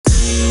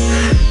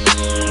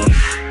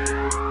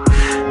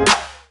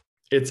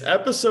It's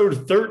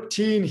episode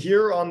 13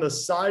 here on the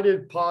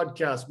Sided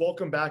Podcast.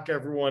 Welcome back,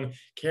 everyone.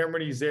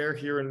 Cameron Ezeir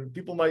here, and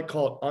people might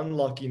call it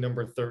unlucky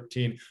number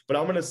 13, but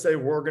I'm going to say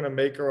we're going to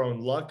make our own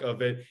luck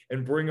of it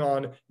and bring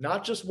on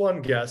not just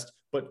one guest,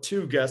 but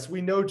two guests.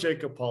 We know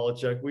Jacob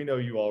Polacheck. We know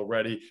you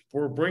already.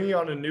 We're bringing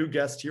on a new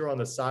guest here on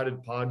the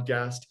Sided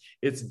Podcast.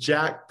 It's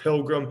Jack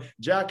Pilgrim.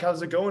 Jack,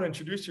 how's it going?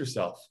 Introduce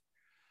yourself.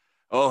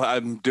 Oh,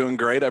 I'm doing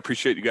great. I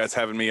appreciate you guys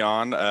having me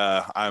on.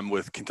 I'm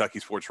with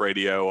Kentucky Sports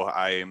Radio.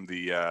 I am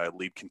the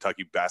lead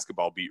Kentucky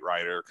basketball beat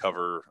writer,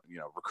 cover,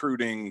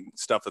 recruiting,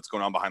 stuff that's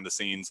going on behind the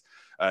scenes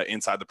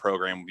inside the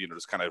program,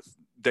 just kind of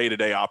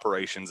day-to-day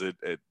operations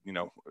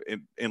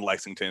in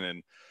Lexington,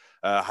 and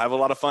have a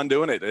lot of fun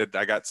doing it.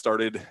 I got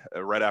started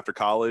right after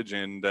college,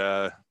 and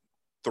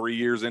 3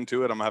 years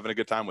into it, I'm having a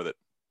good time with it.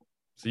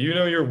 So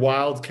your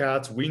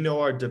Wildcats, we know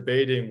our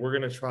debating. We're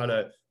going to try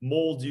to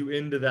mold you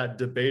into that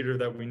debater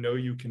that we know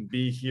you can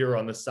be here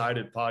on the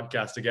Sided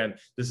Podcast. Again,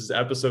 this is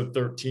episode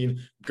 13.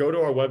 Go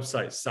to our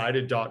website,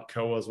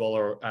 sided.co, as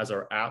well as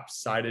our app,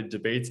 Sided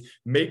Debates.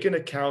 Make an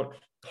account.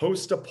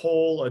 Post a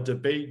poll, a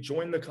debate,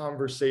 join the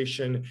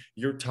conversation.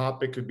 Your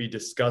topic could be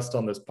discussed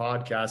on this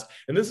podcast.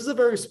 And this is a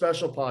very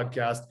special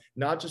podcast,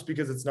 not just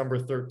because it's number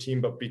 13,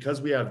 but because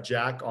we have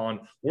Jack on.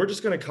 We're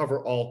just going to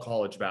cover all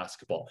college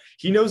basketball.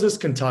 He knows his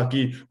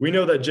Kentucky. We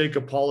know that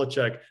Jacob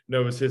Polacheck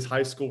knows his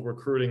high school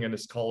recruiting and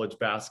his college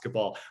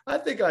basketball. I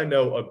think I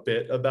know a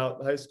bit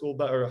about high school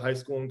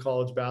and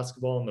college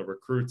basketball and the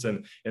recruits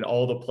and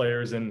all the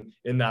players in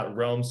that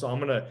realm. So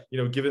I'm going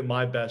to, give it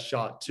my best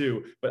shot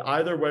too. But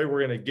either way,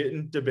 we're going to get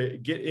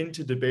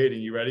into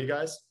debating. You ready,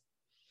 guys?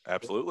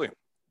 Absolutely.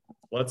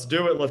 Let's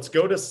do it. Let's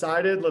go to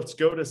Sided. Let's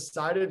go to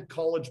Sided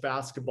college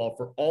basketball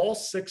for all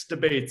 6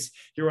 debates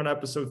here on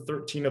episode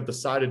 13 of the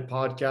Sided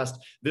Podcast.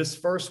 This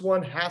first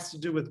one has to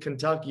do with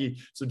Kentucky.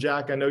 So,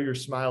 Jack, I know you're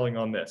smiling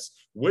on this.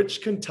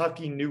 Which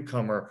Kentucky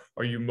newcomer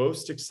are you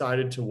most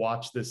excited to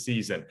watch this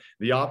season?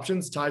 The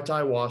options: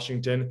 Ty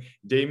Washington,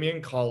 Damian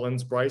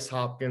Collins, Bryce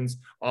Hopkins,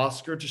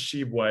 Oscar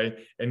Tshiebwe,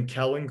 and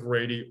Kellen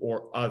Grady,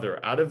 or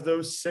other. Out of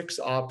those 6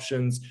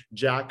 options,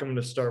 Jack, I'm going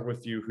to start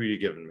with you. Who are you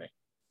giving me?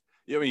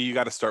 Yeah, I mean, you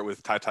got to start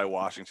with Ty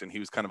Washington. He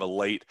was kind of a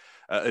late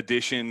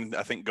addition.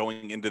 I think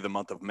going into the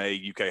month of May,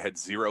 UK had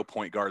 0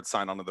 point guards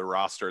signed onto the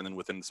roster, and then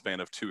within the span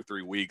of 2 or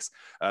 3 weeks,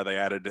 they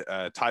added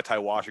Ty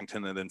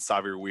Washington and then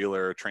Xavier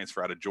Wheeler, a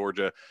transfer out of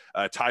Georgia.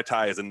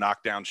 Ty is a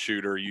knockdown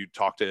shooter. You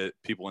talk to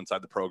people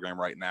inside the program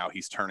right now,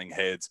 he's turning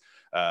heads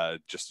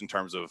just in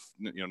terms of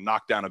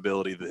knockdown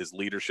ability, his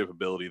leadership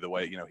ability, the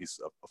way he's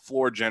a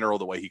floor general,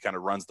 the way he kind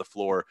of runs the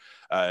floor.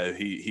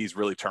 He's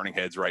really turning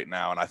heads right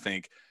now, and I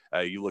think.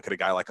 You look at a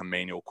guy like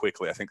Emmanuel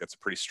Quickly, I think that's a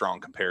pretty strong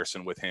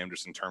comparison with him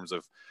just in terms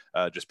of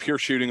just pure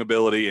shooting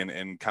ability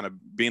and kind of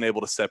being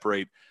able to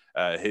separate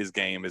his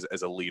game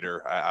as a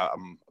leader.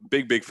 I'm a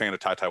big fan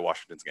of Ty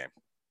Washington's game.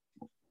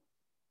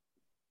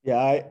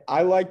 Yeah,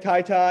 I like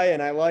Ty,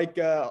 and I like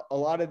a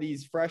lot of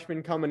these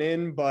freshmen coming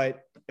in,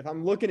 but if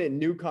I'm looking at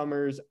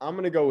newcomers, I'm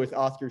going to go with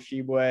Oscar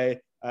Tshiebwe.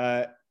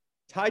 Ty,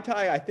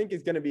 I think,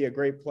 is going to be a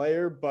great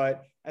player,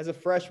 but as a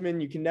freshman,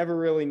 you can never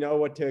really know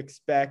what to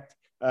expect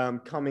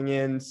coming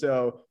in.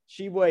 So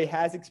Tshiebwe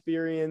has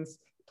experience,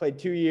 played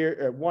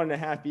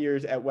 1.5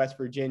 years at West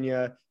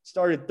Virginia,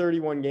 started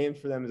 31 games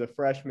for them as a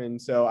freshman.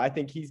 So I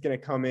think he's going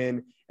to come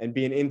in and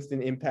be an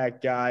instant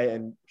impact guy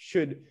and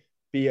should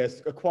be a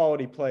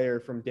quality player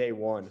from day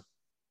one.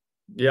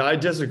 Yeah, I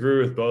disagree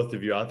with both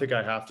of you. I think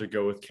I have to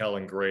go with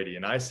Kellen Grady.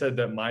 And I said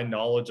that my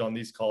knowledge on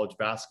these college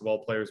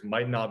basketball players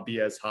might not be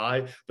as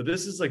high, but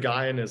this is a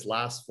guy in his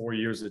last 4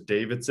 years at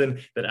Davidson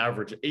that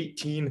averaged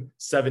 18,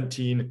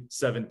 17,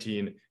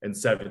 17, and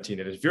 17.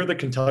 And if you're the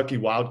Kentucky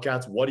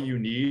Wildcats, what do you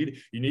need?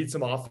 You need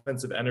some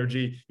offensive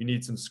energy. You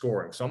need some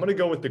scoring. So I'm going to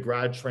go with the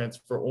grad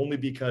transfer only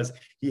because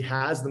he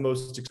has the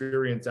most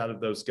experience out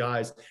of those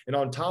guys. And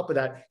on top of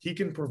that, he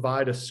can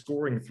provide a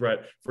scoring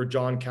threat for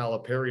John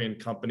Calipari and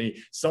company,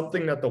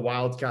 something that the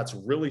Wildcats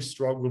really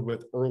struggled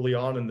with early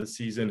on in the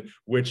season,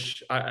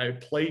 which I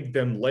played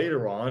them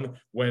later on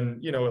when,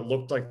 it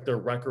looked like their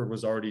record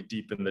was already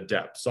deep in the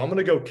depths. So I'm going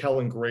to go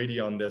Kellen Grady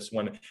on this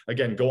one.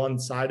 Again, go on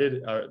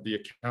the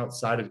account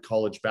Sided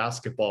College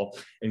Basketball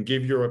and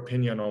give your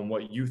opinion on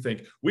what you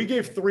think. We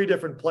gave 3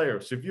 different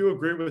players. So if you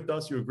agree with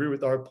us, you agree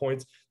with our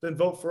points, then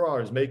vote for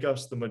ours. Make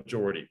us the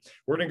majority.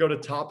 We're going to go to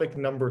topic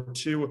number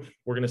 2.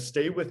 We're going to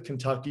stay with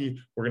Kentucky.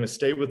 We're going to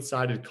stay with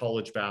Sided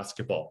College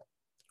Basketball.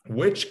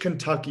 Which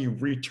Kentucky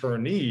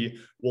returnee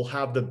will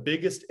have the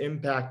biggest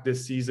impact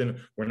this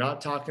season? We're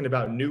not talking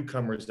about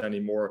newcomers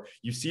anymore.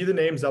 You see the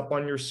names up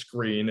on your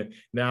screen.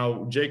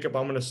 Now, Jacob,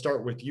 I'm going to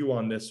start with you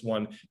on this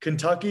one.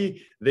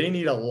 Kentucky, they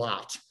need a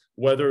lot,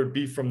 whether it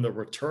be from the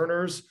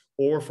returners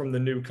or from the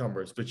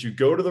newcomers. But you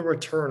go to the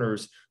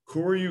returners,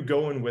 who are you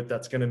going with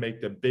that's going to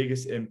make the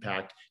biggest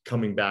impact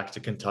coming back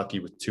to Kentucky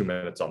with 2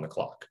 minutes on the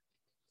clock?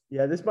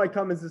 Yeah, this might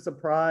come as a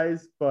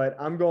surprise, but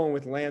I'm going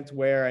with Lance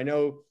Ware. I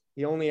know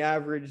he only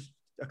averaged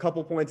a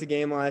couple points a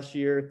game last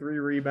year, 3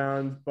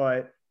 rebounds,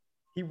 but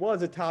he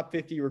was a top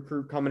 50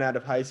 recruit coming out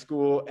of high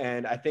school.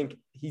 And I think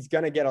he's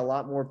going to get a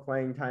lot more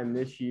playing time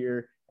this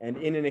year. And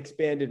in an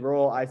expanded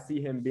role, I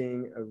see him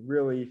being a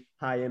really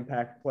high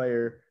impact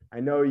player. I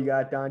know you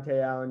got Dante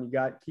Allen, you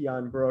got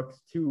Keon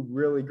Brooks, two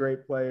really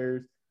great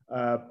players.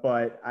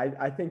 But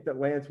I think that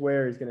Lance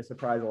Ware is going to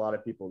surprise a lot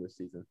of people this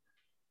season.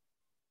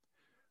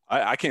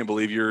 I can't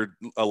believe you're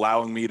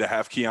allowing me to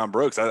have Keon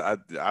Brooks.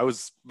 I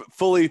was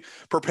fully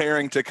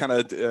preparing to kind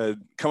of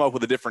come up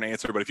with a different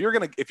answer. But if you're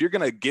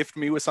gonna gift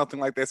me with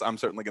something like this, I'm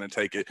certainly gonna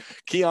take it.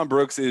 Keon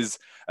Brooks is,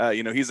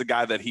 he's a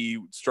guy that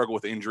he struggled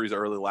with injuries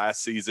early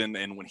last season,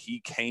 and when he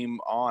came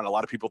on, a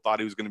lot of people thought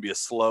he was going to be a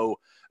slow,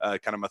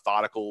 kind of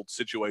methodical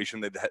situation.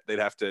 They'd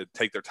have to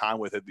take their time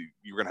with it.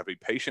 You're gonna have to be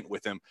patient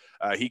with him.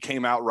 He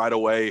came out right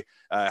away,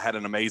 had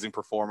an amazing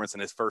performance in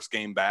his first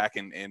game back,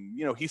 and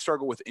he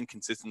struggled with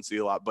inconsistency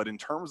a lot. But in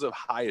terms of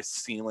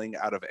highest ceiling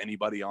out of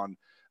anybody on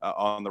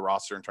the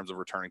roster in terms of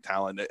returning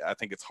talent, I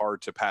think it's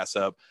hard to pass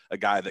up a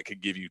guy that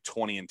could give you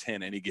 20 and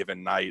 10 any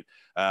given night.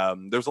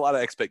 There's a lot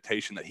of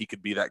expectation that he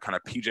could be that kind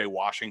of PJ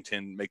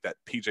Washington, make that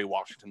PJ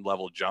Washington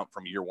level jump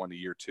from year 1 to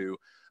year 2.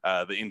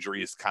 The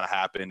injuries kind of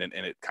happened and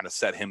it kind of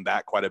set him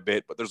back quite a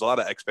bit, but there's a lot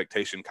of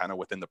expectation kind of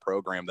within the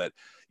program that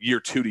year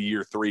 2 to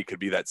year 3 could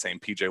be that same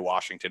PJ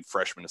Washington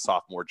freshman to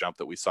sophomore jump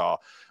that we saw,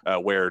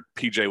 where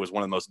PJ was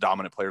one of the most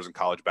dominant players in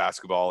college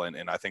basketball.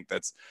 And I think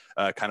that's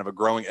kind of a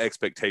growing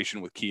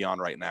expectation with Keon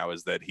right now,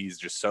 is that he's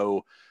just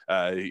so,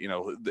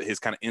 his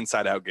kind of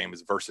inside out game,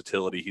 his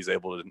versatility. He's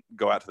able to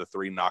go out to the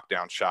three, knock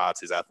down shots,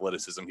 his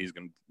athleticism. He's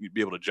going to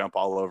be able to jump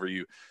all over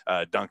you,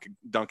 dunk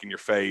in your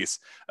face,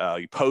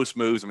 post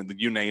moves. I mean,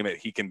 you name it,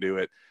 he can do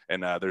it.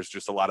 And there's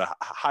just a lot of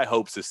high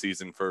hopes this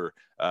season for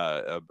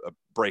a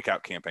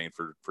breakout campaign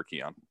for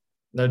Keon.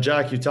 Now,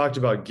 Jack, you talked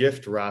about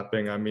gift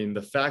wrapping. I mean,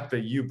 the fact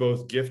that you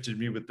both gifted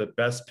me with the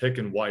best pick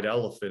in White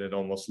Elephant, it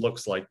almost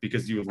looks like,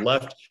 because you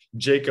left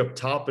Jacob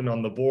Toppin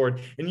on the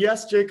board. And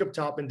yes, Jacob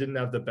Toppin didn't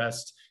have the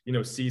best,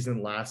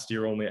 season last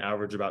year, only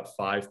averaged about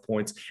 5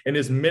 points, and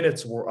his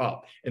minutes were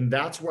up. And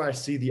that's where I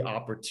see the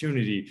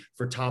opportunity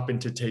for Toppin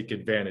to take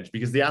advantage,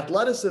 because the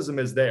athleticism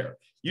is there.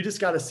 You just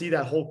got to see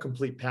that whole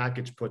complete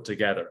package put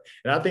together.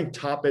 And I think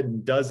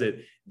Toppin does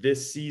it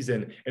this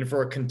season. And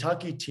for a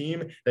Kentucky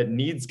team that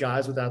needs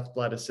guys with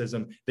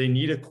athleticism, they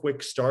need a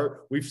quick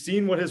start. We've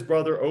seen what his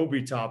brother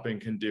Obi Toppin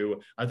can do.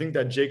 I think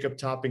that Jacob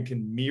Toppin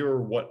can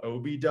mirror what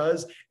Obi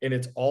does. And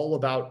it's all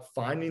about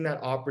finding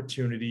that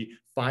opportunity,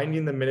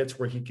 finding the minutes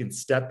where he can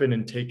step in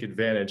and take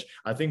advantage.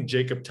 I think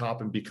Jacob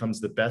Toppin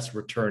becomes the best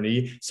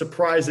returnee,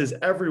 surprises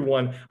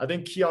everyone. I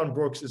think Keon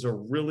Brooks is a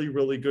really,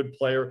 really good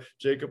player.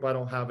 Jacob, I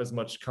don't have as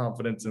much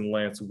confidence in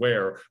Lance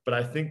Ware, but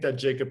I think that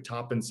Jacob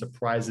Toppin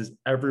surprises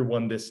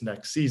everyone this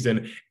next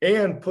season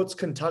and puts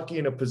Kentucky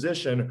in a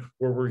position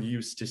where we're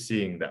used to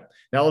seeing them.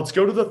 Now let's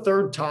go to the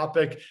third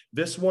topic.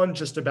 This one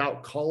just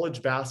about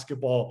college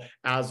basketball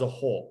as a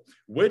whole.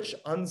 Which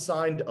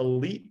unsigned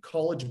elite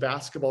college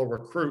basketball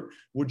recruit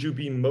would you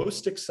be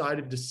most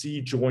excited to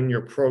see join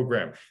your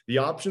program? The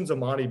options: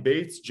 Amani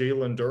Bates,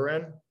 Jalen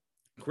Duren,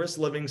 Chris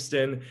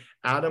Livingston,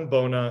 Adam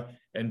Bona,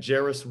 and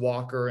Jarris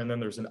Walker. And then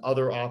there's an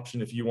other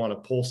option if you want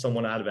to pull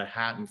someone out of a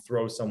hat and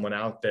throw someone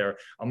out there.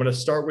 I'm going to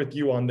start with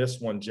you on this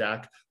one,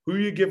 Jack. Who are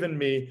you giving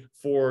me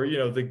for,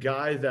 the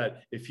guy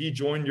that if he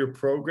joined your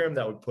program,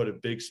 that would put a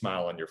big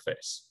smile on your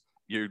face?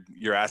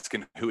 You're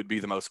asking who would be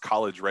the most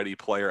college-ready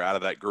player out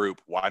of that group.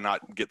 Why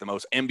not get the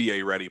most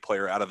NBA-ready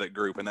player out of that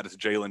group? And that is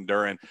Jalen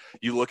Duren.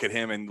 You look at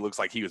him and it looks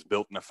like he was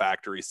built in a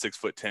factory,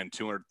 6'10",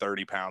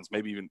 230 pounds,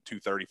 maybe even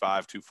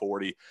 235,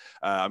 240.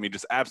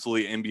 Just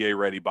absolutely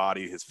NBA-ready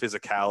body, his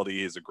physicality,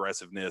 his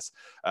aggressiveness,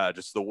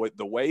 just the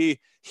way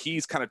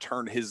he's kind of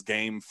turned his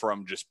game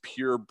from just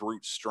pure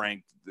brute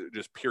strength,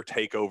 just pure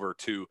takeover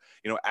to,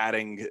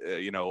 adding,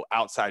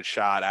 outside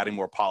shot, adding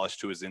more polish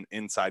to his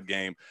inside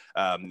game.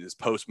 His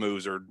post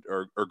moves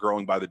are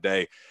growing by the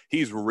day.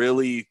 He's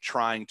really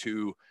trying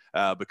to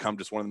become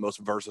just one of the most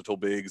versatile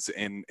bigs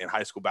in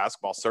high school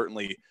basketball.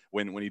 Certainly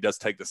when he does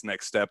take this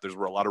next step, there's a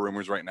lot of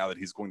rumors right now that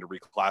he's going to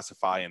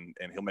reclassify and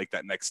he'll make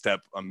that next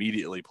step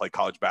immediately, play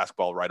college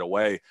basketball right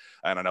away.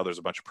 And I know there's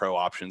a bunch of pro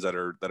options that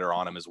are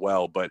on him as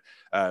well. But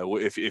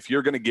if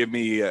you're going to give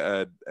me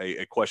a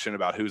question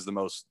about who's the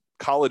most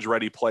college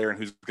ready player and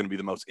who's going to be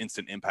the most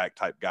instant impact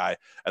type guy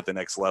at the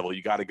next level,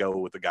 you got to go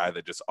with the guy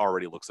that just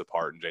already looks the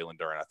part in Jalen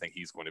Duren. I think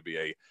he's going to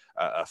be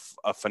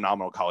a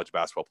phenomenal college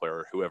basketball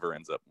player, whoever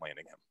ends up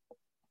landing him.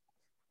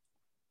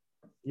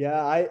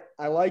 Yeah,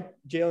 I like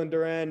Jalen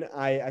Duren.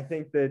 I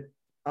think that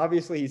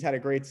obviously he's had a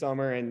great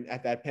summer, and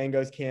at that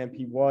Pangos camp,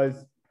 he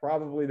was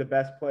probably the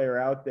best player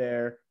out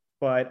there.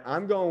 But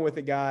I'm going with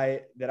a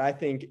guy that I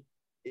think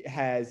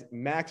has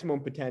maximum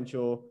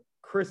potential,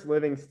 Chris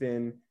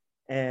Livingston.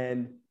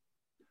 And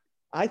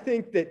I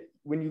think that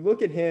when you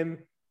look at him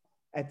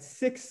at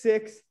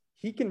 6'6",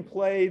 he can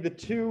play the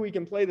 2, he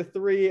can play the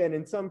 3, and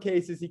in some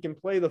cases he can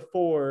play the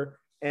 4.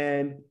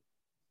 And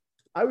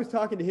I was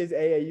talking to his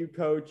AAU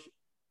coach.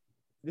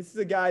 This is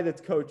a guy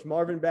that's coached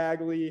Marvin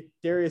Bagley,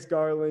 Darius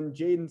Garland,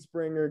 Jaden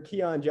Springer,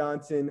 Keon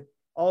Johnson,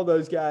 all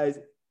those guys.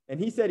 And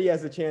he said he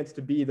has a chance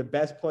to be the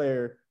best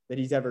player that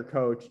he's ever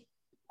coached.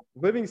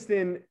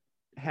 Livingston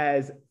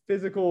has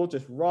physical,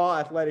 just raw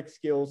athletic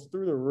skills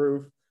through the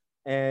roof.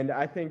 And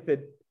I think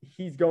that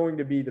he's going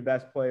to be the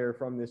best player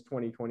from this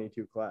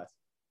 2022 class.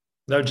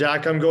 Now,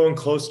 Jack, I'm going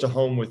close to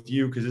home with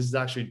you because this is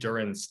actually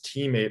Duran's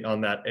teammate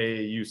on that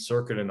AAU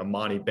circuit in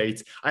Amani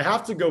Bates. I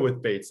have to go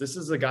with Bates. This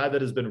is a guy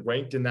that has been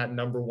ranked in that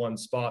number one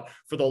spot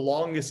for the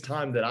longest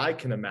time that I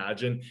can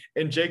imagine.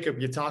 And Jacob,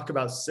 you talk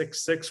about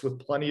 6'6" with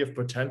plenty of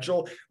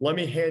potential. Let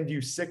me hand you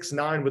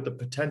 6'9" with the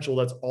potential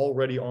that's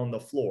already on the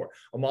floor.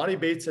 Amani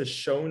Bates has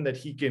shown that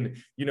he can,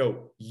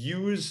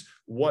 use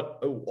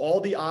what all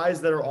the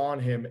eyes that are on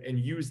him and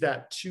use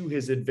that to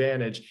his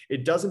advantage.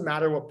 It doesn't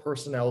matter what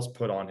personnel is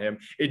put on him.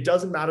 It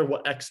doesn't matter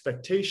what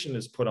expectation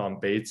is put on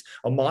Bates.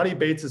 Amani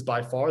Bates is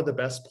by far the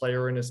best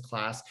player in his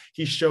class.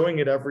 He's showing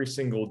it every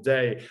single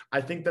day.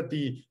 I think that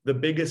the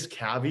biggest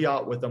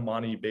caveat with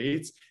Amani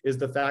Bates is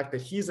the fact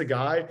that he's a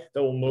guy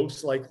that will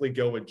most likely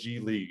go a G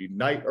League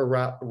Ignite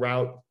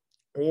route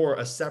or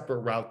a separate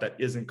route that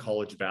isn't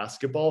college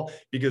basketball.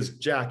 Because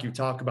Jack, you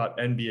talk about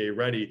NBA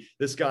ready.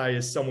 This guy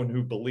is someone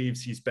who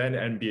believes he's been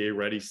NBA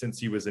ready since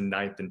he was in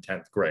 9th and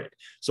 10th grade.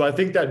 So I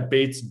think that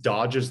Bates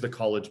dodges the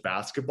college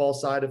basketball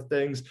side of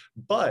things.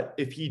 But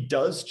if he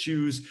does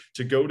choose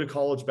to go to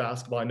college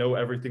basketball, I know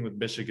everything with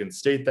Michigan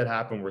State that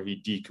happened where he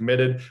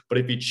decommitted, but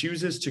if he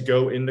chooses to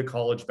go into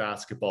college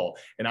basketball,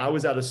 and I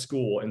was at a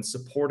school and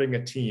supporting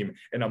a team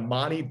and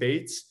Amani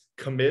Bates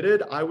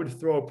committed, I would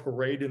throw a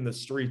parade in the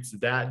streets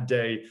that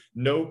day,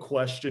 no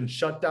question,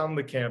 shut down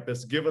the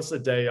campus, give us a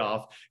day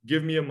off,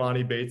 give me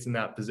Amani Bates in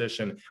that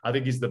position. I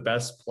think he's the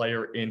best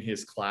player in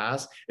his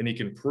class, and he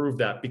can prove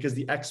that because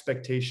the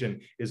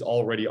expectation is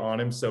already on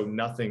him, so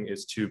nothing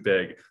is too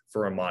big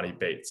for Amani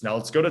Bates. Now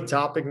let's go to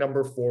topic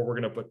number 4. We're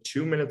going to put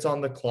 2 minutes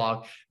on the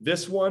clock.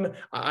 This one,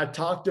 I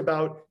talked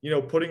about,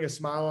 putting a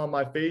smile on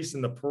my face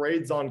and the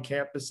parades on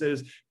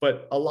campuses,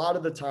 but a lot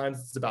of the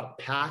times it's about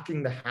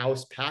packing the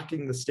house,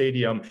 packing the stadium.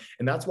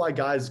 And that's why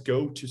guys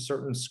go to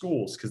certain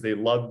schools, because they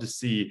love to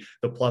see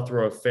the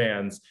plethora of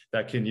fans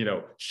that can,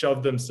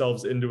 shove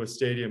themselves into a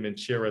stadium and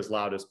cheer as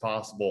loud as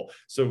possible.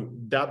 So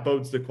that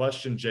bodes the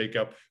question,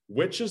 Jacob,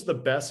 which is the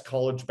best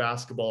college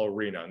basketball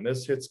arena? And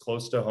this hits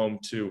close to home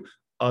to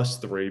us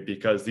three,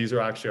 because these are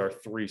actually our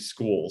 3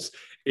 schools.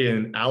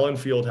 In Allen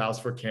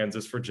Fieldhouse for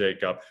Kansas for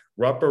Jacob,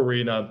 Rupp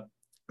Arena,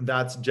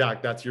 that's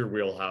Jack, that's your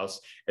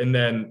wheelhouse. And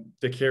then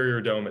the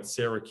Carrier Dome at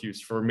Syracuse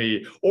for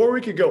me. Or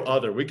we could go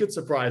other. We could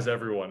surprise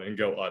everyone and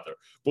go other.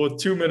 But with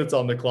 2 minutes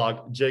on the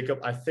clock, Jacob,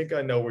 I think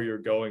I know where you're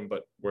going,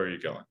 but where are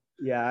you going?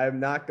 Yeah, I'm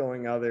not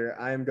going other.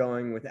 I am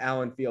going with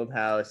Allen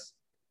Fieldhouse.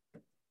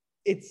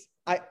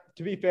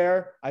 To be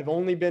fair, I've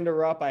only been to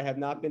Rupp. I have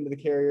not been to the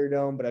Carrier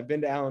Dome, but I've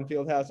been to Allen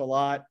Fieldhouse a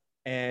lot,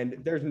 and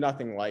there's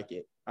nothing like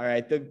it. All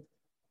right.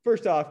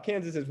 First off,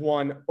 Kansas has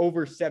won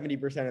over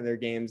 70% of their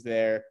games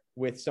there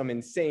with some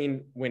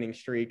insane winning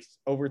streaks,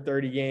 over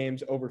 30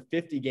 games, over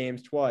 50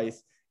 games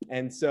twice.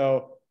 And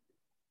so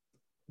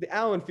the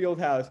Allen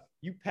Fieldhouse,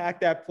 you pack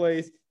that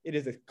place. It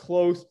is a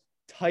close,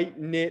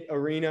 tight-knit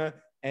arena,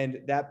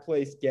 and that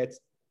place gets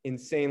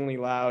insanely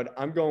loud.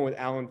 I'm going with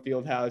Allen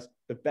Fieldhouse,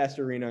 the best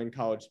arena in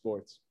college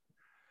sports.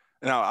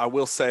 Now, I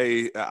will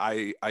say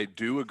I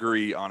do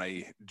agree on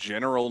a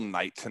general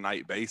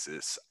night-to-night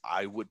basis.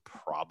 I would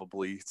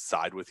probably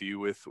side with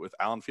you with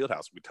Allen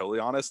Fieldhouse, to be totally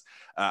honest.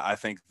 I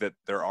think that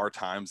there are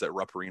times that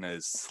Rupp Arena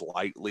is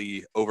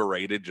slightly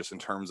overrated just in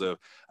terms of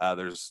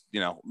there's,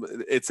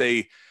 it's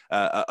a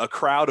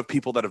crowd of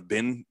people that have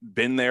been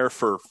there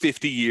for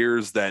 50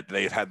 years, that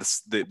they've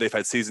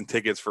had season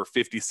tickets for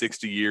 50,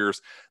 60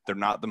 years. They're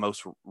not the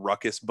most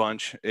ruckus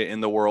bunch in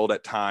the world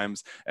at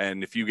times.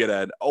 And if you get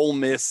an Ole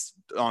Miss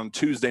on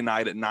Tuesday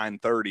night at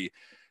 9:30,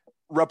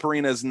 Rupp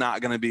Arena is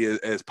not going to be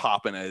as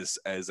popping as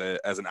an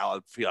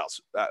Allen Fieldhouse.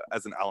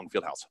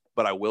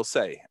 But I will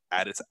say,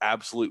 at its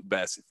absolute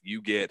best, if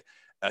you get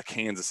a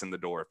Kansas in the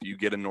door, if you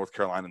get a North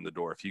Carolina in the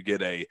door, if you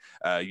get a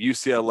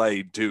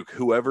UCLA, Duke,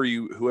 whoever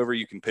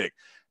you can pick,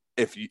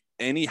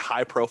 any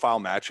high profile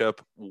matchup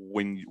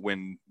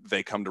when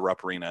they come to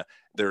Rupp Arena,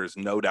 there is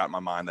no doubt in my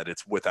mind that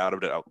it's without a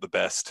doubt the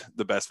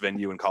best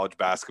venue in college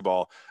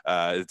basketball.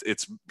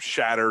 It's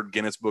shattered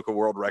Guinness Book of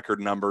World Record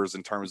numbers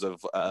in terms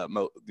of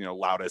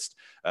loudest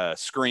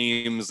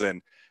screams,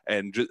 and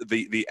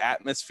the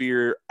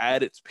atmosphere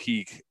at its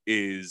peak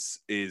is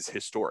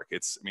historic.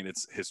 It's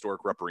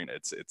historic Rupp Arena.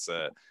 It's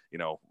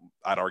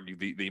I'd argue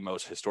the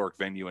most historic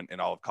venue in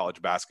all of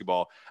college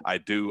basketball.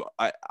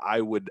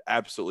 I would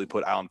absolutely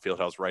put Allen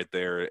Fieldhouse right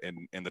there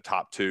in the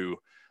top 2,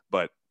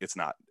 but it's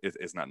not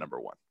number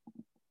 1.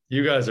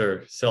 You guys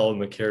are selling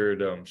the Carrier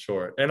Dome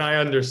short, and I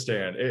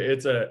understand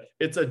it's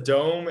a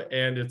dome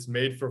and it's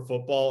made for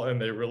football, and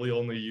they really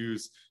only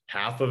use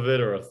half of it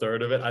or a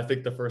third of it. I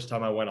think the first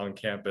time I went on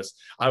campus,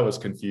 I was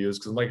confused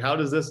because I'm like, how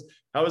is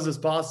this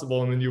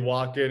possible? And then you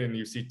walk in and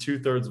you see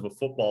 2/3 of a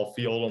football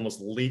field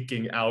almost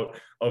leaking out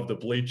of the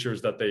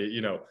bleachers that they,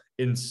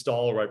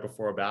 install right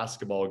before a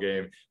basketball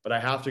game. But I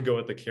have to go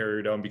with the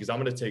Carrier Dome because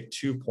I'm going to take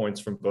 2 points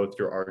from both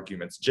your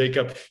arguments.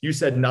 Jacob, you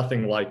said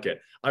nothing like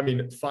it. I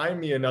mean, find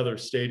me another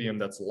stadium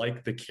that's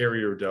like the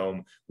Carrier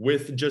Dome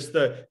with just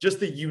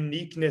the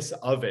uniqueness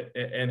of it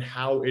and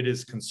how it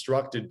is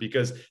constructed,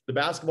 because the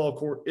basketball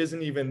court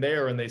isn't even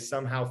there and they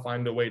somehow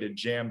find a way to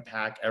jam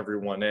pack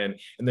everyone in.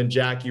 And then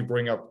Jack, you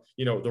bring up,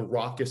 the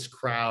raucous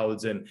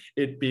crowds and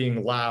it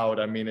being loud.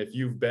 I mean, if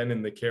you've been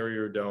in the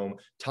Carrier Dome,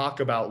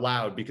 talk about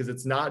loud, because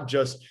it's not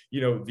just,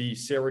 the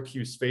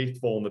Syracuse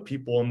faithful and the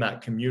people in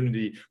that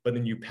community, but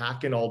then you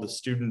pack in all the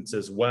students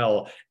as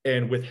well.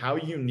 And with how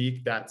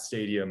unique that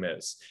stadium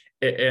is,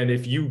 and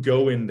if you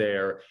go in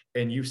there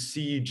and you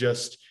see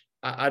just,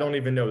 I don't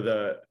even know,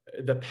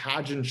 the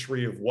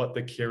pageantry of what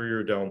the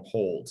Carrier Dome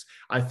holds,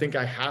 I think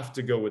I have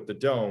to go with the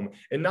Dome.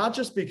 And not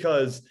just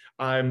because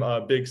I'm a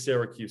big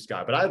Syracuse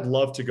guy, but I'd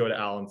love to go to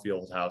Allen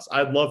Fieldhouse.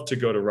 I'd love to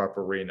go to Rupp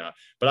Arena,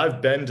 but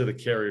I've been to the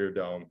Carrier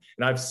Dome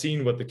and I've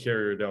seen what the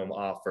Carrier Dome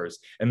offers,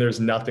 and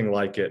there's nothing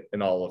like it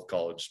in all of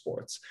college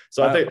sports.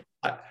 So I think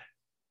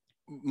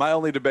my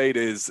only debate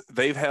is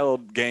they've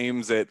held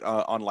games at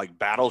on like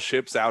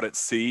battleships out at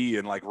sea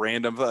and like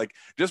random, like,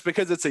 just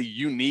because it's a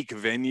unique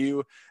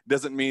venue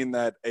doesn't mean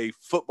that a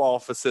football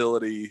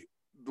facility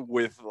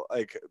with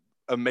like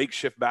a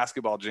makeshift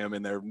basketball gym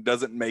in there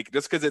doesn't make,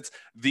 just because it's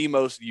the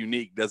most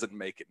unique doesn't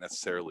make it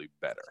necessarily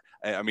better.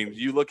 I mean,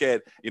 you look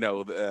at,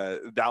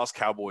 the Dallas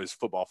Cowboys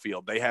football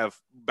field, they have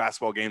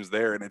basketball games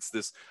there and it's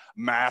this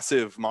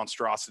massive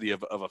monstrosity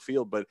of a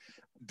field, but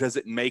does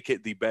it make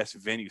it the best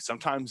venue?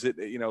 Sometimes it,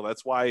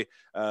 that's why,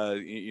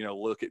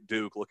 look at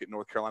Duke, look at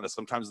North Carolina.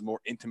 Sometimes the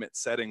more intimate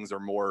settings are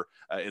more,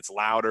 it's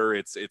louder.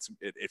 It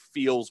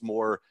feels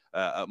more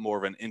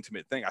of an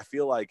intimate thing. I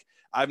feel like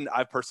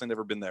I've personally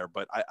never been there,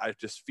 but I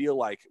just feel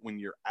like when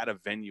you're at a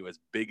venue as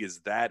big as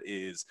that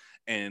is,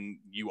 and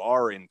you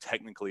are in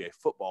technically a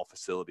football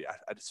facility,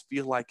 I just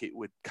feel like it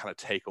would kind of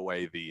take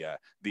away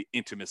the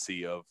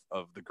intimacy of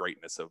the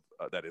greatness of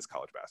that is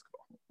college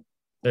basketball.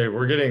 Hey,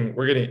 we're getting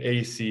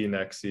AC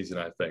next season,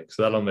 I think.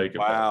 So that'll make it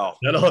wow.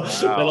 better.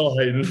 That'll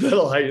heighten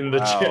the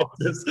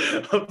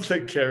chances of the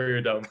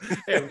Carrier Dome.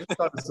 Hey, I'm just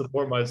trying to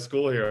support my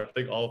school here. I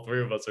think all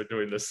three of us are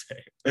doing the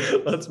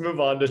same. Let's move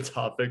on to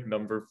topic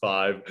number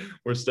 5.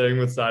 We're staying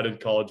with Sided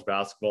College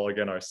Basketball.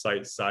 Again, our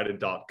site,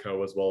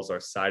 sided.co, as well as our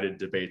Sided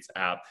Debates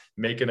app.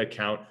 Make an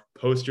account,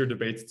 post your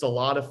debates. It's a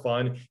lot of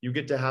fun. You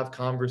get to have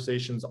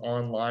conversations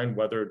online,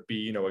 whether it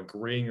be,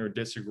 agreeing or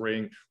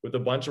disagreeing with a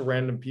bunch of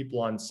random people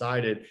on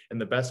Sided. And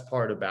the best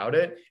part about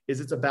it is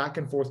it's a back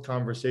and forth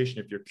conversation.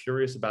 If you're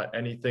curious about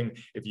anything,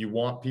 if you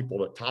want people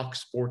to talk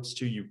sports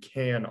to, you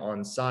can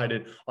on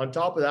Sided. On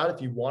top of that,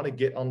 if you want to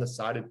get on the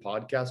Sided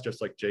podcast,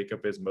 just like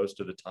Jacob is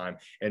most of the time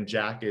and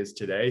Jack is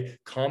today,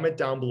 comment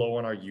down below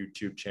on our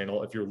YouTube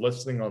channel. If you're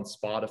listening on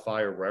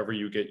Spotify or wherever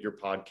you get your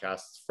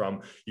podcasts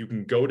from, you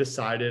can go to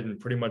Sided and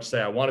pretty much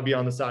say, I want to be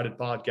on the Sided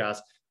podcast.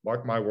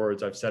 Mark my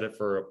words, I've said it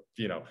for,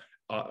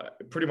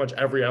 pretty much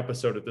every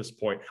episode at this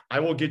point. I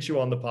will get you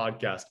on the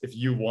podcast if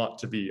you want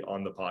to be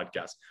on the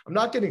podcast. I'm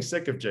not getting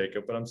sick of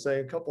Jacob, but I'm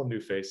saying a couple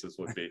new faces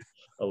would be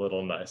a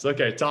little nice.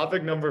 Okay,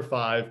 topic number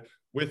 5.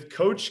 With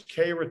Coach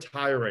K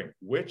retiring,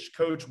 which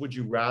coach would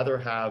you rather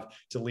have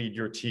to lead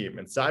your team?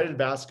 And Sided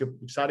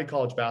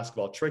College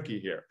Basketball, tricky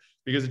here,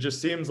 because it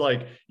just seems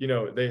like,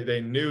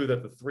 they knew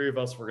that the three of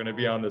us were going to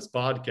be on this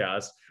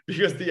podcast,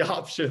 because the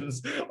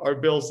options are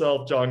Bill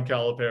Self, John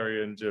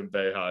Calipari, and Jim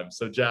Boeheim.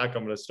 So Jack,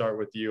 I'm going to start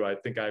with you. I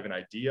think I have an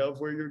idea of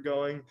where you're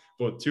going,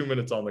 but with 2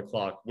 minutes on the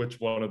clock,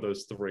 which one of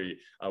those three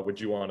would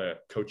you want to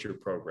coach your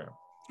program?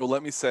 Well,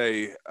 let me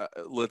say,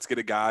 let's get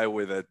a guy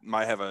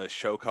might have a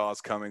show cause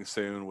coming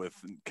soon with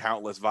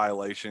countless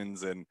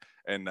violations and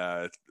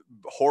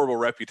horrible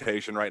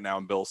reputation right now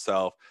in Bill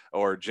Self,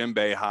 or Jim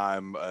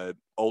Boeheim,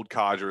 old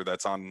codger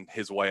that's on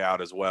his way out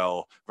as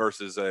well,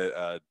 versus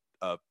a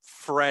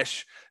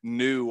fresh,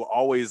 new,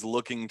 always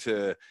looking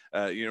to,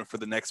 for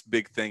the next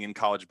big thing in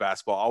college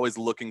basketball, always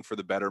looking for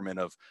the betterment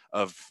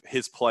of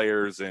his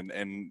players and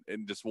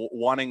just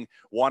wanting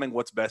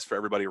what's best for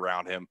everybody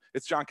around him.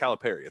 It's John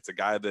Calipari. It's a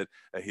guy that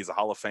he's a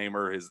Hall of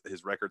Famer.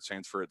 His record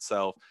stands for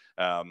itself.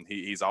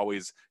 He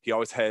always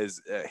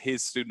has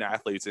his student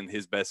athletes in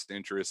his best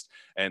interest,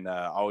 and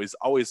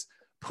always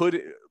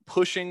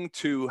pushing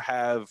to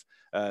have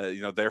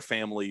their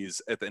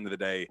families at the end of the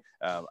day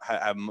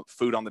have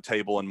food on the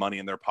table and money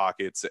in their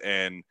pockets,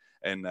 and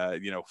find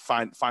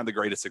the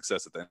greatest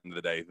success at the end of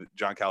the day.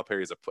 John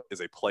Calipari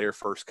is a player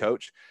first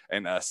coach,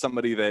 and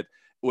somebody that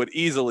would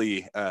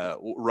easily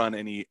run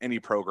any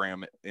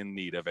program in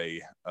need of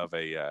a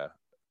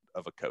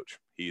coach.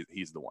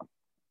 He's the one.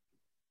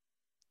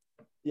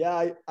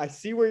 Yeah, I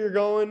see where you're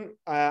going.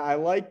 I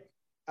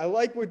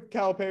like what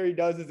Calipari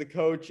does as a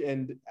coach,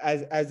 and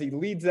as he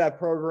leads that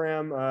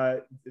program,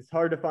 it's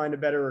hard to find a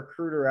better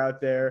recruiter out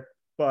there.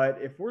 But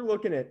if we're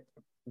looking at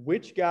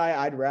which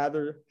guy I'd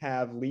rather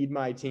have lead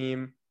my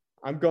team,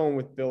 I'm going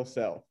with Bill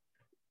Self.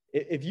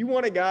 If you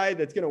want a guy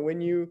that's going to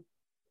win you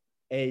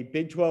a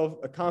Big 12,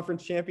 a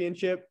conference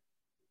championship,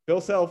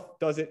 Bill Self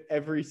does it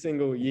every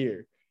single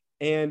year.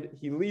 And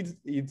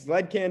he's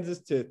led Kansas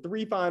to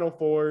 3 Final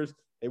Fours.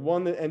 They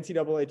won the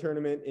NCAA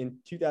tournament in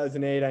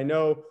 2008. I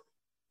know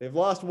they've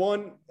lost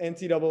one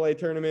NCAA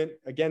tournament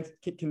against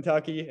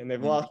Kentucky, and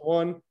they've lost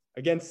one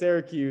against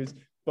Syracuse,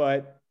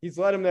 but he's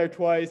led them there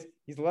twice.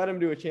 He's led them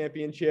to a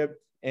championship.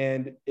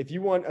 And if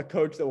you want a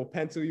coach that will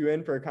pencil you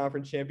in for a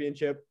conference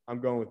championship, I'm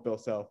going with Bill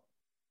Self.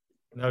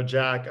 Now,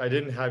 Jack, I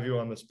didn't have you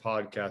on this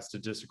podcast to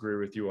disagree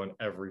with you on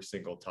every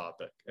single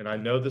topic. And I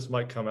know this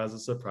might come as a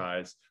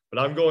surprise,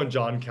 but I'm going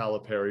John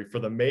Calipari for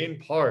the main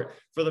part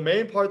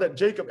that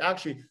Jacob,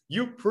 actually,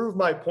 you proved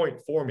my point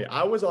for me.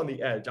 I was on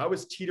the edge. I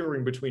was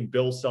teetering between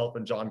Bill Self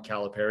and John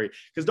Calipari,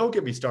 because don't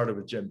get me started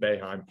with Jim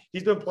Boeheim.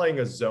 He's been playing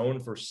a zone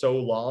for so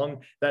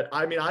long that,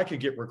 I mean, I could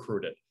get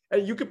recruited.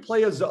 And you could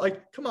play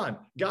come on,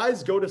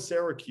 guys go to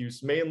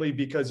Syracuse mainly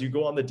because you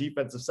go on the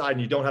defensive side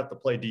and you don't have to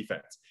play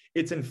defense.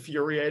 It's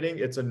infuriating.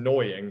 It's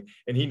annoying.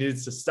 And he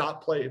needs to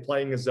stop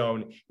playing a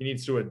zone. He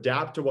needs to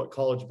adapt to what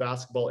college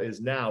basketball is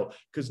now.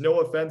 Because no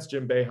offense,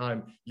 Jim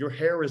Boeheim, your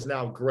hair is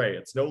now gray.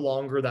 It's no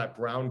longer that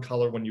brown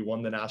color when you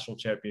won the national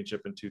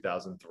championship in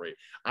 2003.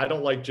 I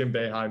don't like Jim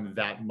Boeheim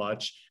that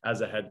much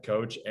as a head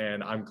coach.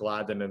 And I'm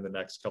glad that in the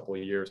next couple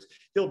of years,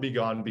 he'll be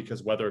gone,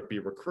 because whether it be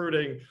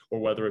recruiting or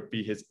whether it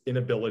be his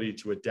inability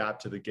to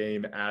adapt to the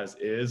game as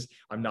is,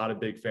 I'm not a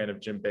big fan of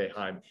Jim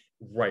Boeheim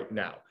right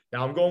now.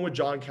 Now I'm going with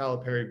John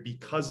Calipari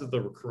because of the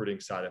recruiting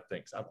side of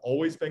things. I've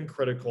always been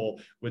critical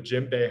with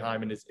Jim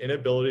Boeheim and his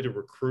inability to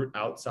recruit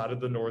outside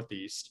of the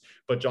Northeast,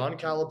 but John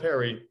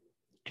Calipari,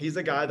 he's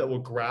a guy that will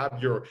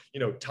grab your,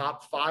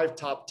 top 5,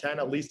 top 10,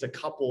 at least a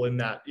couple in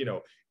that,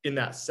 in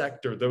that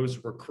sector,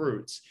 those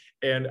recruits.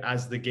 And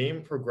as the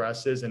game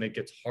progresses and it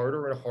gets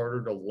harder and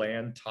harder to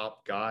land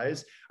top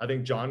guys, I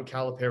think John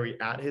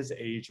Calipari at his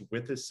age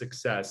with his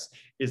success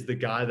is the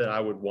guy that I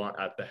would want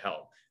at the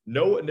helm.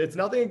 No, it's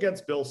nothing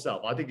against Bill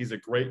Self. I think he's a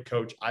great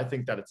coach. I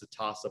think that it's a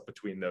toss-up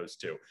between those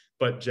two.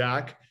 But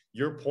Jack,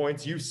 your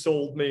points, you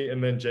sold me.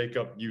 And then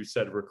Jacob, you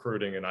said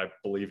recruiting, and I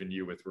believe in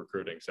you with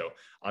recruiting. So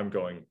I'm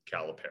going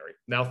Calipari.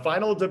 Now,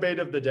 final debate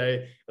of the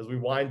day as we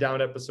wind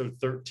down episode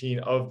 13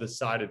 of the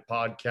Sided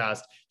Podcast.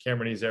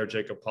 Cameron Ezeir,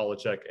 Jacob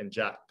Polacheck, and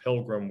Jack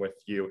Pilgrim with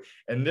you.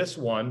 And this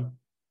one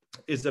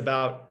is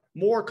about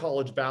more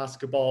college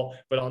basketball,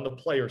 but on the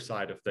player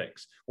side of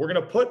things. We're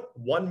going to put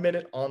 1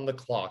 minute on the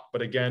clock.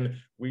 But again,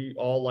 we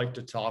all like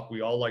to talk.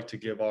 We all like to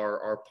give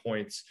our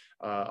points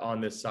on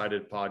this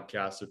Sided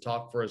Podcast. So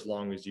talk for as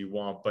long as you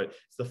want, but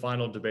it's the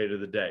final debate of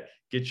the day.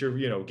 Get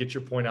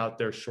your point out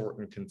there short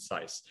and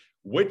concise.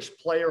 Which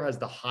player has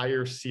the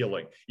higher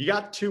ceiling? You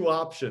got 2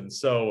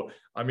 options. So,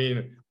 I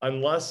mean,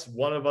 unless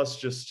one of us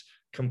just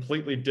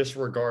completely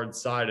disregards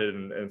Sided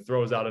and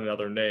throws out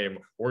another name,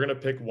 we're going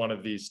to pick one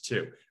of these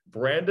 2.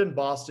 Brandon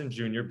Boston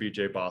Jr.,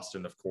 BJ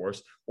Boston, of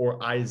course,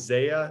 or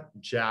Isaiah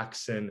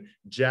Jackson.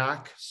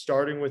 Jack,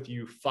 starting with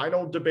you,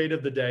 final debate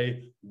of the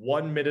day,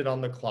 1 minute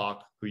on the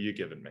clock. Who you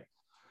giving me?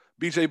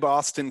 BJ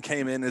Boston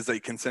came in as a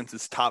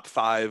consensus top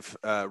 5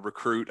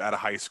 recruit out of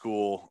high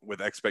school with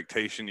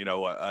expectation,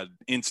 an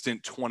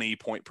instant 20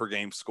 point per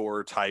game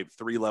scorer type,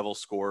 3-level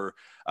scorer.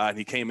 And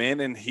he came in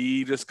and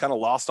he just kind of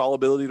lost all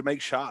ability to make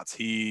shots.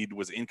 He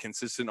was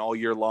inconsistent all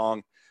year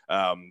long.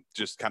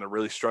 Just kind of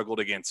really struggled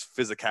against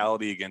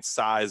physicality, against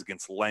size,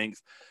 against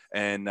length.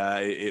 And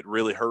it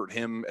really hurt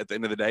him at the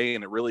end of the day.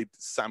 And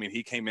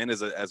he came in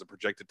as a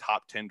projected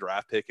top 10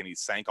 draft pick, and he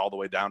sank all the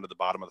way down to the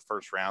bottom of the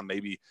first round,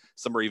 maybe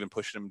somewhere even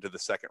pushing him to the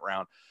second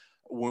round.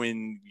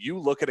 When you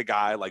look at a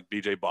guy like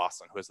BJ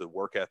Boston, who has the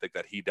work ethic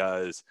that he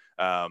does,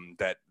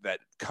 that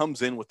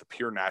comes in with the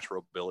pure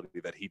natural ability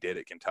that he did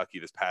at Kentucky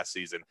this past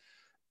season,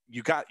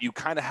 you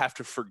kind of have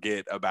to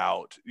forget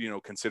about,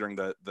 considering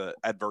the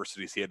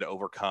adversities he had to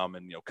overcome,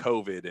 and,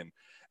 COVID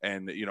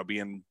and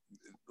being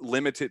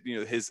limited,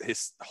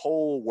 his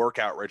whole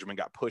workout regimen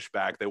got pushed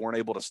back. They weren't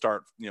able to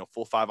start,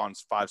 full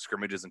 5-on-5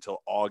 scrimmages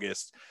until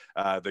August.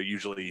 They're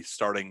usually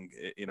starting,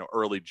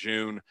 early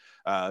June.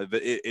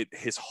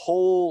 His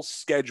whole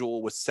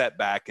schedule was set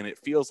back, and it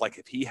feels like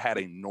if he had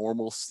a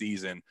normal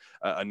season,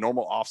 a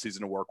normal off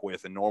season to work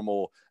with, a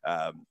normal,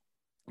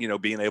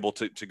 being able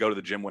to go to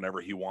the gym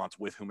whenever he wants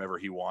with whomever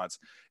he wants.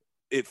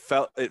 It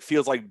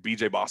feels like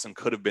BJ Boston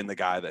could have been the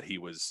guy that he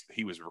was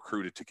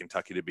recruited to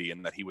Kentucky to be,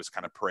 and that he was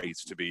kind of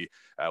praised to be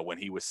when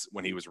he was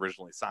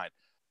originally signed.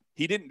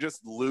 He didn't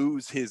just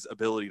lose his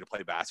ability to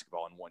play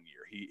basketball in 1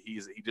 year.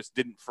 He just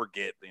didn't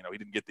forget, he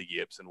didn't get the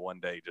yips and one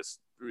day just,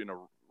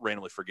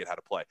 randomly forget how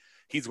to play.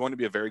 He's going to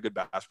be a very good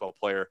basketball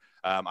player.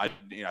 I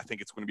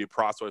think it's going to be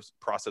a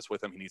process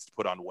with him. He needs to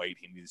put on weight.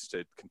 He needs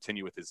to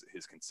continue with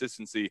his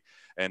consistency.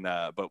 And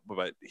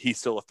but he's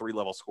still a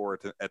 3-level scorer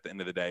at the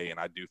end of the day. And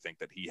I do think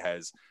that he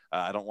has,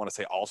 I don't want to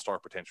say all-star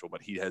potential,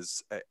 but he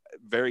has a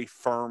very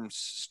firm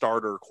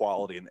starter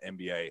quality in the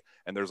NBA.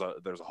 And there's a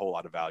whole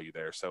lot of value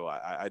there. So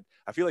I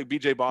feel like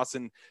BJ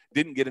Boston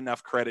didn't get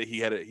enough credit. He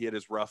had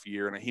his rough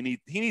year, and he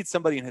needs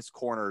somebody in his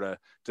corner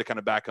to kind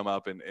of back him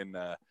up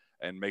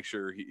and make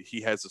sure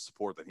he has the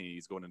support that he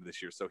needs going into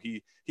this year. So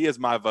he has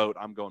my vote.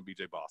 I'm going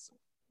BJ Boston.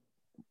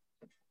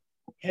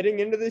 Heading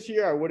into this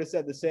year, I would have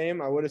said the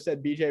same. I would have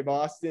said BJ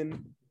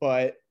Boston,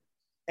 BJ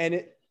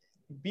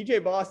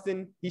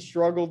Boston, he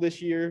struggled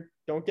this year.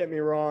 Don't get me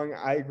wrong.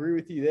 I agree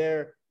with you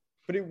there,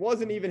 but it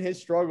wasn't even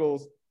his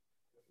struggles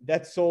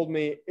that sold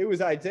me. It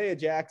was Isaiah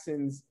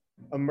Jackson's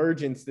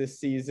emergence this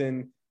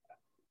season.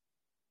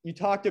 You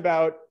talked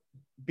about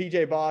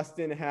BJ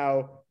Boston,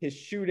 how his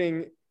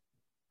shooting,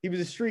 he was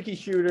a streaky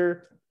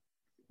shooter.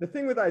 The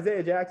thing with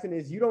Isaiah Jackson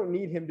is you don't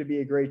need him to be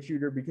a great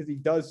shooter because he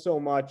does so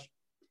much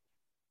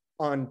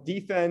on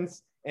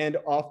defense and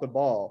off the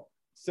ball.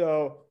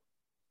 So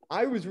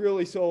I was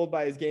really sold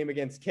by his game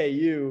against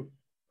KU.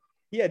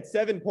 He had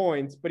 7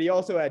 points, but he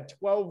also had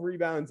 12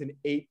 rebounds and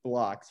 8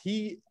 blocks.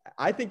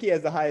 I think he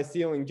has the highest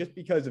ceiling just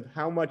because of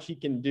how much he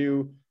can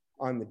do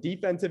on the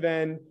defensive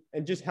end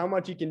and just how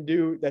much he can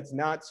do that's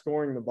not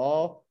scoring the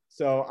ball.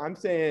 So I'm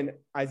saying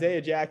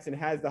Isaiah Jackson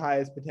has the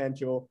highest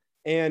potential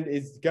and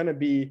is going to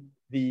be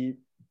the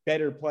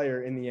better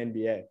player in the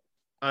NBA.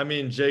 I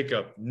mean,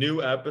 Jacob,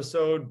 new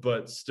episode,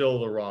 but still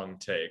the wrong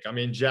take. I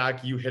mean,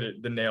 Jack, you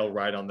hit the nail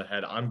right on the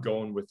head. I'm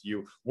going with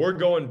you. We're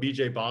going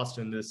BJ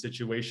Boston in this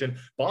situation.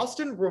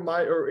 Boston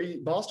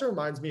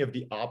reminds me of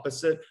the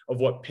opposite of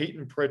what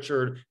Peyton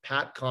Pritchard,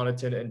 Pat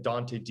Connaughton, and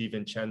Dante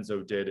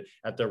DiVincenzo did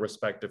at their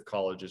respective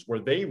colleges,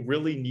 where they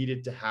really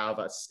needed to have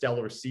a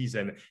stellar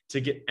season to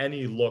get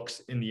any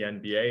looks in the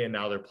NBA, and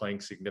now they're playing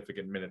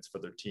significant minutes for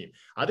their team.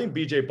 I think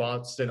BJ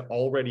Boston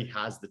already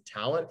has the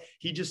talent.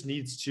 He just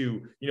needs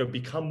to,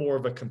 become more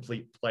of a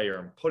complete player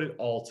and put it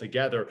all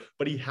together,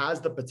 but he has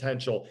the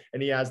potential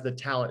and he has the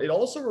talent. It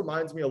also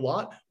reminds me a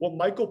lot what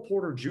Michael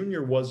Porter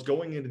Jr. was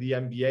going into the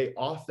NBA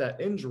off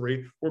that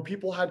injury, where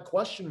people had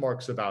question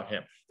marks about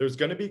him. There's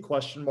going to be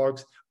question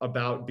marks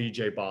about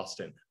BJ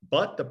Boston,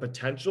 but the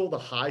potential, the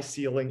high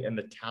ceiling, and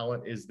the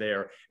talent is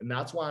there. And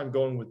that's why I'm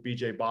going with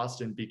BJ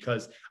Boston,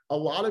 because a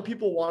lot of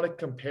people want to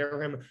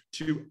compare him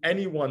to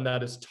anyone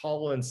that is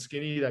tall and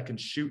skinny that can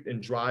shoot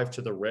and drive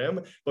to the rim.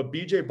 But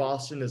BJ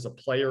Boston is a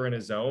player in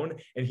his own,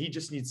 and he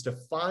just needs to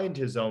find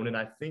his own. And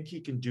I think he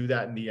can do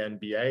that in the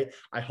NBA.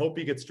 I hope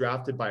he gets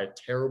drafted by a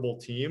terrible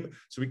team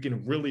so he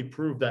can really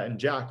prove that. And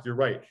Jack, you're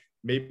right.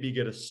 Maybe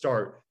get a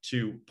start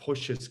to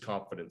push his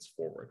confidence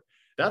forward.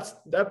 That's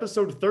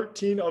episode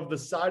 13 of the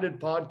Sided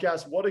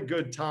Podcast. What a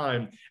good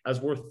time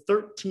as we're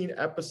 13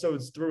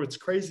 episodes through. It's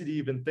crazy to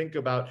even think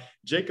about.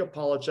 Jacob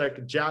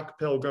Polacheck, Jack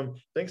Pilgrim,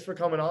 thanks for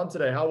coming on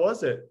today. How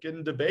was it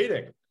getting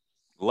debating?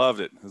 Loved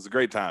it. It was a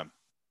great time.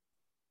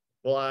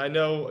 Well, I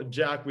know,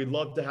 Jack, we'd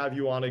love to have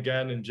you on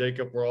again. And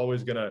Jacob, we're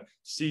always going to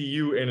see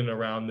you in and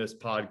around this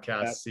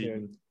podcast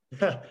season.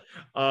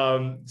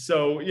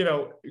 So,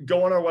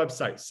 go on our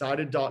website,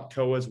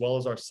 sided.co, as well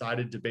as our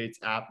Sided Debates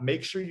app.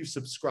 Make sure you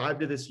subscribe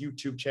to this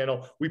YouTube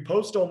channel. We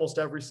post almost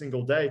every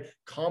single day.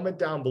 Comment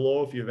down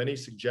below if you have any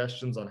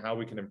suggestions on how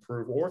we can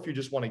improve, or if you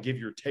just want to give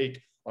your take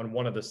on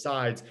one of the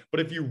sides. But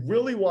if you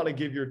really want to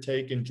give your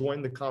take and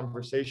join the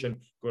conversation,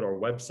 go to our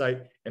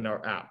website and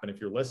our app. And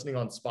if you're listening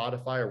on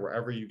Spotify or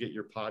wherever you get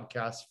your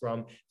podcasts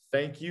from,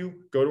 thank you.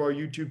 Go to our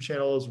YouTube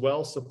channel as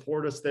well.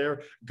 Support us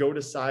there. Go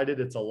to Sided.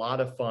 It's a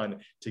lot of fun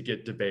to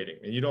get debating.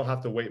 And you don't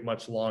have to wait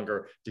much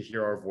longer to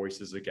hear our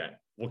voices again.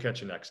 We'll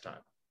catch you next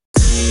time.